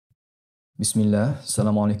Bismillah,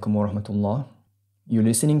 Assalamualaikum warahmatullah. You're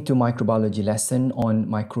listening to Microbiology lesson on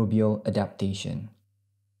microbial adaptation.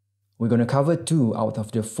 We're going to cover 2 out of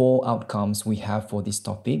the 4 outcomes we have for this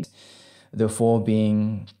topic. The 4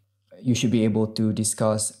 being, you should be able to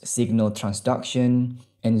discuss signal transduction,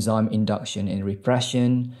 enzyme induction and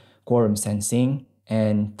repression, quorum sensing,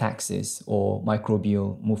 and taxes or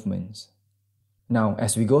microbial movements. Now,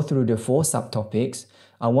 as we go through the 4 subtopics,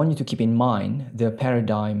 I want you to keep in mind the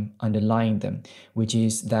paradigm underlying them, which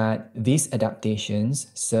is that these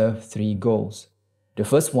adaptations serve 3 goals. The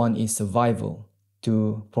first one is survival,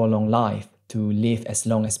 to prolong life, to live as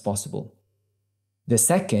long as possible. The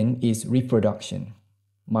second is reproduction.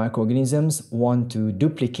 Microorganisms want to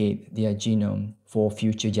duplicate their genome for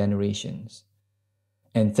future generations.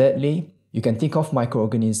 And thirdly, you can think of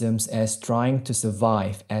microorganisms as trying to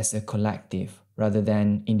survive as a collective rather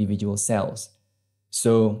than individual cells.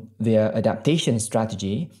 So their adaptation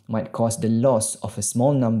strategy might cause the loss of a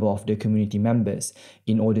small number of the community members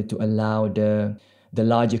in order to allow the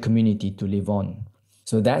larger community to live on.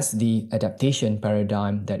 So that's the adaptation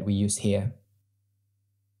paradigm that we use here.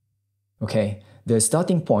 Okay, the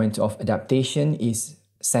starting point of adaptation is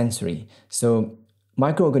sensory. So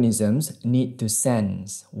microorganisms need to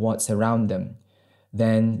sense what's around them.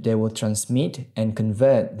 Then they will transmit and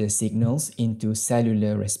convert the signals into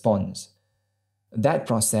cellular response. That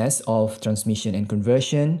process of transmission and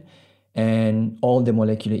conversion and all the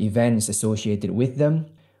molecular events associated with them,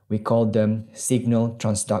 we call them signal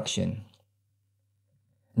transduction.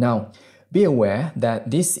 Now, be aware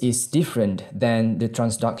that this is different than the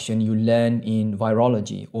transduction you learn in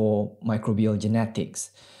virology or microbial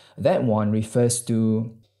genetics. That one refers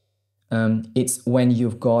to it's when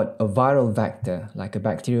you've got a viral vector, like a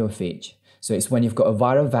bacteriophage. So it's when you've got a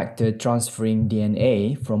viral vector transferring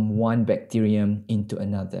DNA from one bacterium into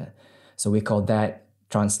another. So we call that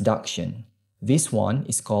transduction. This one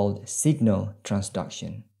is called signal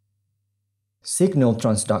transduction. Signal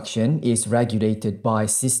transduction is regulated by a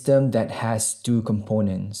system that has 2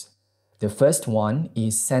 components. The first one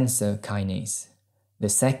is sensor kinase. The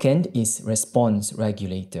second is response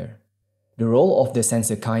regulator. The role of the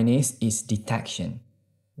sensor kinase is detection.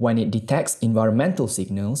 When it detects environmental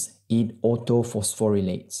signals, it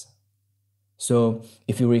autophosphorylates. So,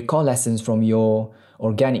 if you recall lessons from your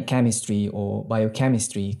organic chemistry or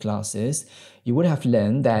biochemistry classes, you would have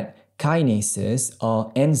learned that kinases are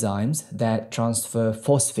enzymes that transfer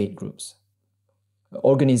phosphate groups.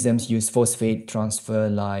 Organisms use phosphate transfer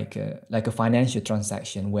like a financial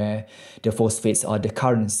transaction where the phosphates are the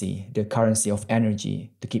currency of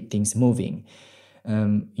energy to keep things moving.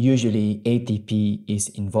 Usually ATP is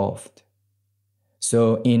involved.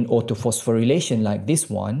 So in autophosphorylation like this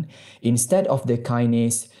one, instead of the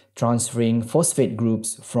kinase transferring phosphate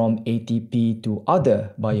groups from ATP to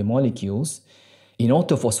other biomolecules, in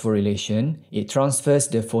autophosphorylation, it transfers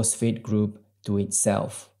the phosphate group to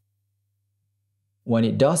itself. When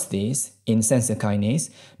it does this, in sensor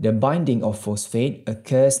kinase, the binding of phosphate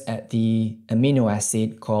occurs at the amino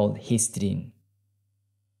acid called histidine.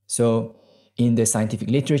 So, in the scientific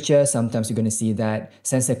literature, sometimes you're going to see that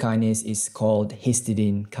sensor kinase is called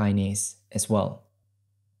histidine kinase as well.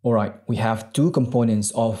 Alright, we have 2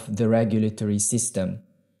 components of the regulatory system.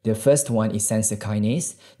 The first one is sensor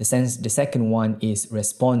kinase, the second one is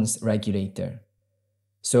response regulator.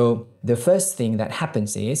 So the first thing that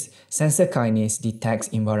happens is sensor kinase detects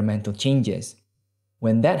environmental changes.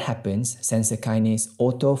 When that happens, sensor kinase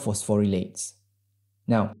autophosphorylates.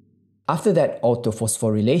 Now, after that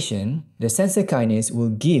autophosphorylation, the sensor kinase will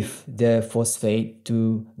give the phosphate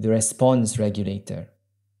to the response regulator.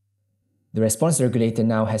 The response regulator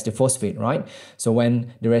now has the phosphate, right? So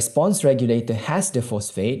when the response regulator has the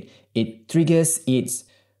phosphate, it triggers its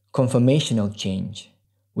conformational change,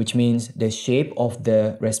 which means the shape of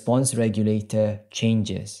the response regulator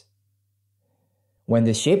changes. When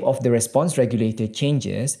the shape of the response regulator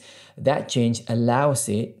changes, that change allows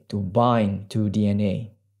it to bind to DNA.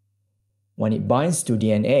 When it binds to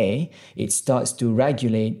DNA, it starts to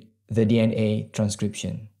regulate the DNA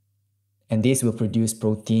transcription. And this will produce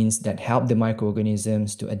proteins that help the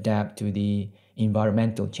microorganisms to adapt to the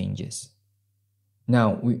environmental changes.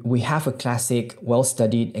 Now, we have a classic,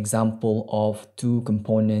 well-studied example of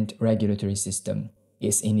 2-component regulatory system.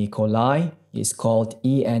 It's in E. coli. It's called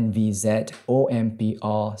EnvZ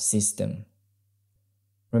OmpR system.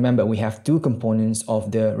 Remember, we have 2 components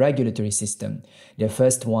of the regulatory system. The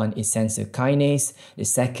first one is sensor kinase. The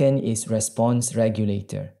second is response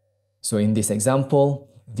regulator. So in this example,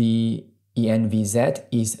 the EnvZ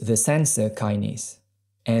is the sensor kinase,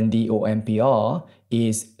 and the OmpR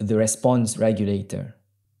is the response regulator.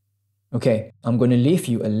 Okay, I'm going to leave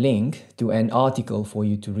you a link to an article for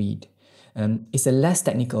you to read. It's a less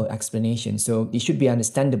technical explanation, so it should be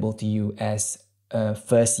understandable to you as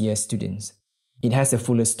first-year students. It has a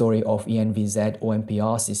fuller story of EnvZ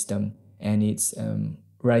OmpR system and its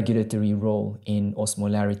regulatory role in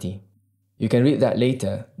osmolarity. You can read that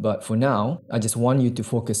later, but for now, I just want you to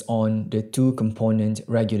focus on the two-component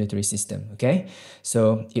regulatory system, okay?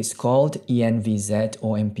 So it's called EnvZ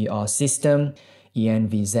OmpR system.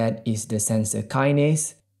 EnvZ is the sensor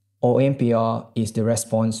kinase, OmpR is the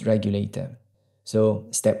response regulator. So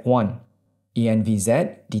step 1,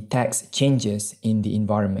 EnvZ detects changes in the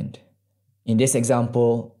environment. In this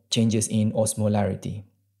example, changes in osmolarity.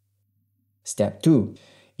 Step 2,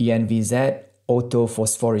 EnvZ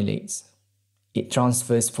autophosphorylates. It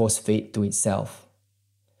transfers phosphate to itself.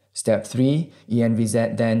 Step 3,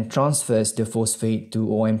 EnvZ then transfers the phosphate to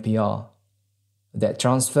OmpR. That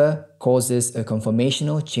transfer causes a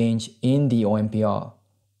conformational change in the OmpR.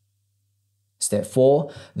 Step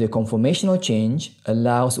 4, the conformational change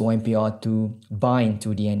allows OmpR to bind to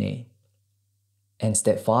DNA. And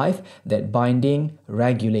step 5, that binding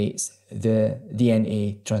regulates the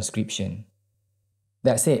DNA transcription.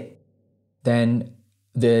 That's it. Then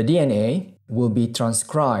the DNA will be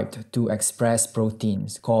transcribed to express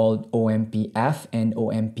proteins called OmpF and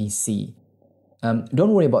OmpC.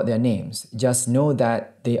 Don't worry about their names, just know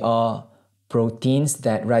that they are proteins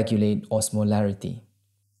that regulate osmolarity.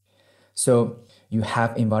 So you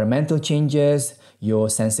have environmental changes, your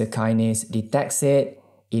sensor kinase detects it,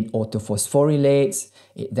 it autophosphorylates,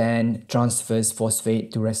 it then transfers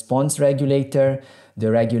phosphate to response regulator, the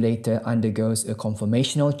regulator undergoes a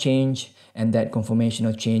conformational change, and that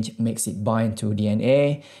conformational change makes it bind to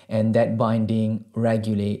DNA, and that binding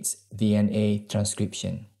regulates DNA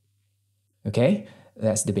transcription. Okay,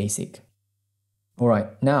 that's the basic.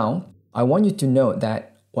 Alright, now I want you to note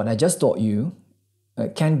that what I just taught you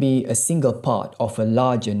can be a single part of a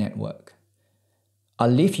larger network. I'll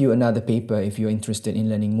leave you another paper if you're interested in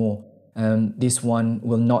learning more. This one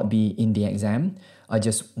will not be in the exam. I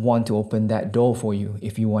just want to open that door for you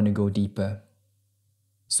if you want to go deeper.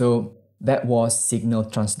 So that was signal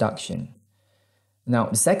transduction. Now,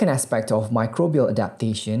 the second aspect of microbial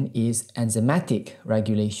adaptation is enzymatic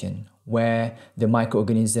regulation, where the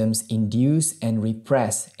microorganisms induce and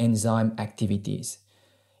repress enzyme activities.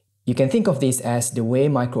 You can think of this as the way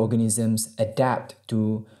microorganisms adapt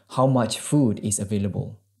to how much food is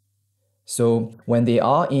available. So when they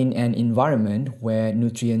are in an environment where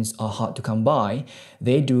nutrients are hard to come by,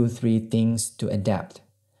 they do 3 things to adapt.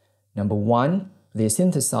 Number 1, they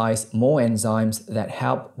synthesize more enzymes that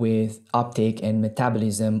help with uptake and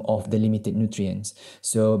metabolism of the limited nutrients.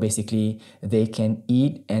 So basically, they can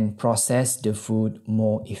eat and process the food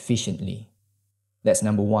more efficiently. That's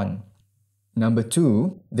number 1. Number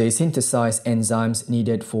 2, they synthesize enzymes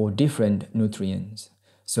needed for different nutrients.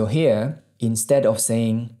 So here, instead of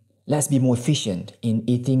saying, let's be more efficient in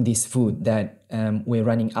eating this food that we're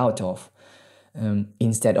running out of,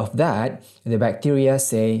 instead of that, the bacteria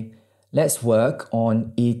say, let's work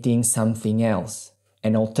on eating something else,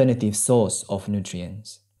 an alternative source of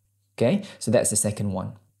nutrients. Okay, so that's the second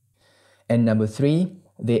one. And number 3,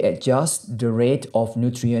 they adjust the rate of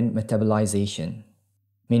nutrient metabolization,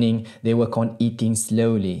 meaning they work on eating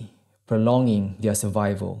slowly, prolonging their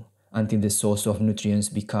survival until the source of nutrients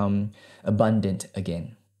become abundant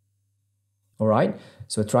again. Alright,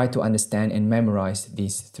 so try to understand and memorize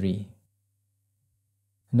these 3.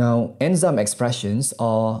 Now, enzyme expressions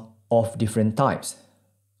are of different types.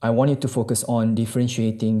 I want you to focus on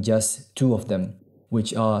differentiating just 2 of them,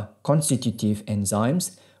 which are constitutive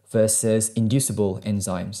enzymes versus inducible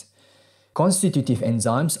enzymes. Constitutive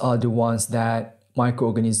enzymes are the ones that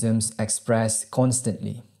microorganisms express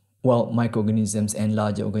constantly. Well, microorganisms and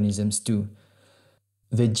larger organisms too.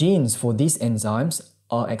 The genes for these enzymes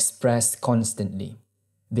are expressed constantly.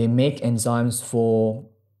 They make enzymes for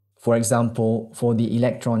example, for the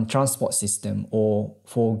electron transport system or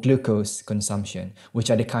for glucose consumption,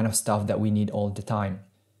 which are the kind of stuff that we need all the time.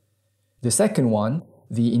 The second one,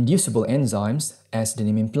 the inducible enzymes, as the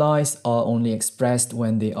name implies, are only expressed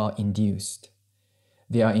when they are induced.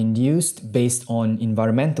 They are induced based on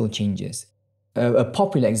environmental changes. A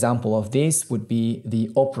popular example of this would be the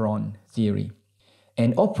Operon Theory.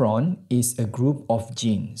 An operon is a group of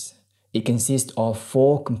genes. It consists of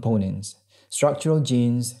 4 components: structural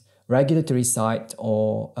genes, regulatory site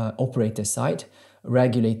or operator site,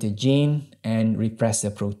 regulator gene, and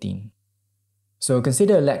repressor protein. So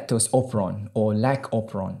consider lactose operon or lac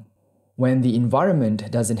operon. When the environment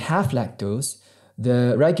doesn't have lactose,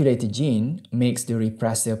 the regulator gene makes the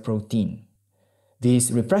repressor protein.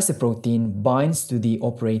 This repressor protein binds to the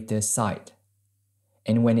operator site.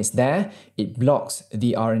 And when it's there, it blocks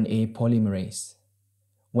the RNA polymerase.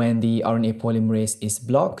 When the RNA polymerase is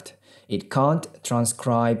blocked, it can't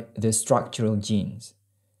transcribe the structural genes.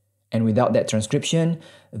 And without that transcription,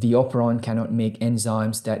 the operon cannot make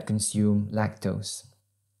enzymes that consume lactose.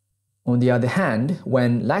 On the other hand,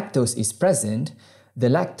 when lactose is present, the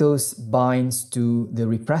lactose binds to the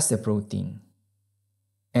repressor protein.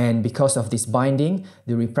 And because of this binding,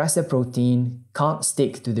 the repressor protein can't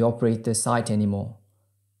stick to the operator site anymore.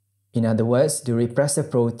 In other words, the repressor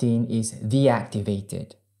protein is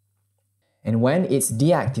deactivated. And when it's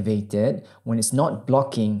deactivated, when it's not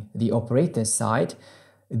blocking the operator site,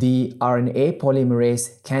 the RNA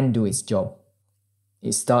polymerase can do its job.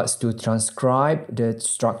 It starts to transcribe the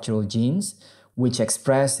structural genes, which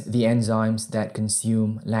express the enzymes that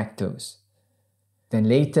consume lactose. Then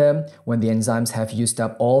later, when the enzymes have used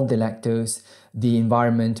up all the lactose, the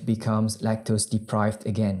environment becomes lactose deprived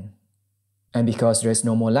again. And because there's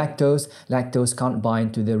no more lactose, lactose can't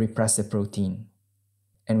bind to the repressor protein.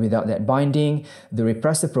 And without that binding, the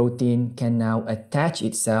repressor protein can now attach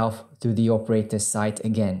itself to the operator site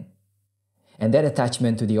again. And that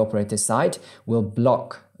attachment to the operator site will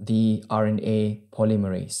block the RNA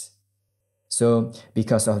polymerase. So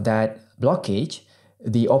because of that blockage,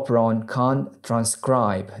 the operon can't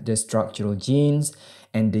transcribe the structural genes,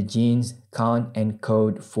 and the genes can't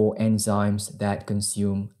encode for enzymes that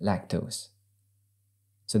consume lactose.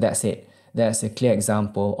 So that's it. That's a clear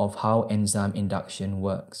example of how enzyme induction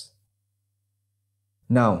works.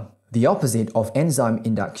 Now, the opposite of enzyme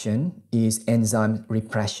induction is enzyme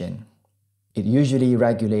repression. It usually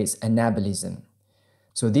regulates anabolism.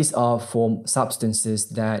 So these are for substances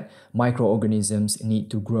that microorganisms need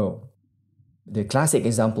to grow. The classic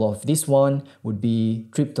example of this one would be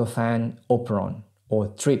tryptophan operon or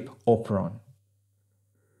TRIP operon.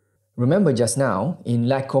 Remember just now, in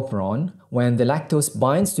lac-operon, when the lactose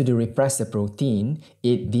binds to the repressor protein,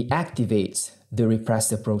 it deactivates the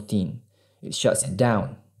repressor protein. It shuts it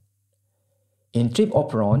down. In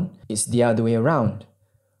trip-operon, it's the other way around.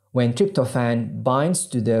 When tryptophan binds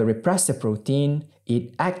to the repressor protein,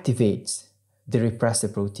 it activates the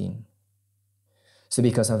repressor protein. So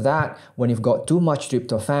because of that, when you've got too much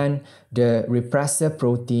tryptophan, the repressor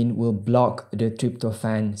protein will block the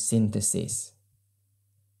tryptophan synthesis.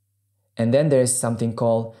 And then there is something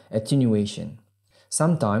called attenuation.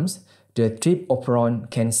 Sometimes the trip operon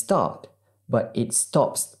can start, but it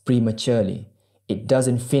stops prematurely. It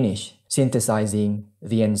doesn't finish synthesizing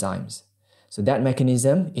the enzymes. So that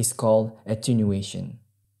mechanism is called attenuation.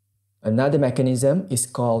 Another mechanism is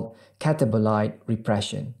called catabolite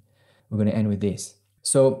repression. We're going to end with this.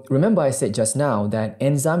 So remember I said just now that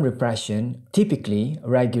enzyme repression typically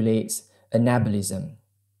regulates anabolism.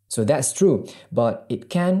 So that's true, but it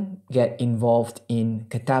can get involved in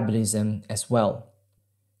catabolism as well.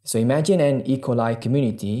 So imagine an E. coli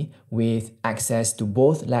community with access to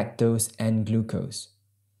both lactose and glucose.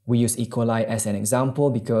 We use E. coli as an example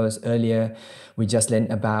because earlier we just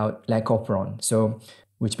learned about lac-operon. So,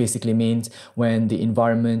 which basically means when the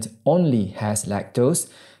environment only has lactose,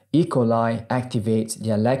 E. coli activates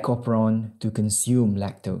their lac-operon to consume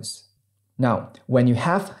lactose. Now, when you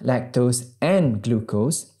have lactose and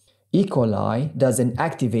glucose, E. coli doesn't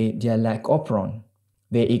activate their lac-operon.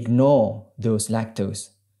 They ignore those lactose.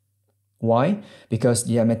 Why? Because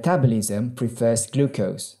their metabolism prefers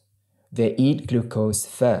glucose. They eat glucose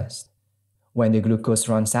first. When the glucose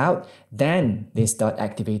runs out, then they start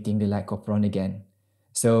activating the lac-operon again,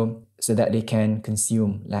 so that they can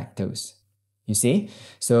consume lactose. You see?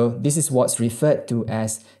 So this is what's referred to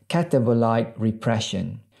as catabolite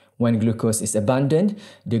repression. When glucose is abundant,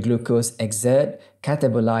 the glucose exerts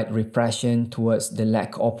catabolite repression towards the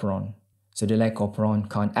lac-operon. So the lac-operon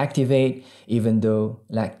can't activate even though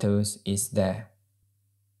lactose is there.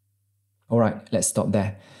 Alright, let's stop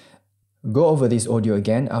there. Go over this audio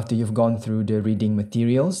again after you've gone through the reading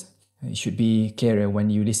materials. It should be clearer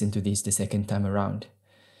when you listen to this the second time around.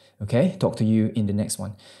 Okay, talk to you in the next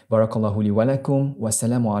one. Barakallahu li wa lakum.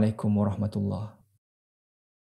 Wassalamu alaikum wa rahmatullah.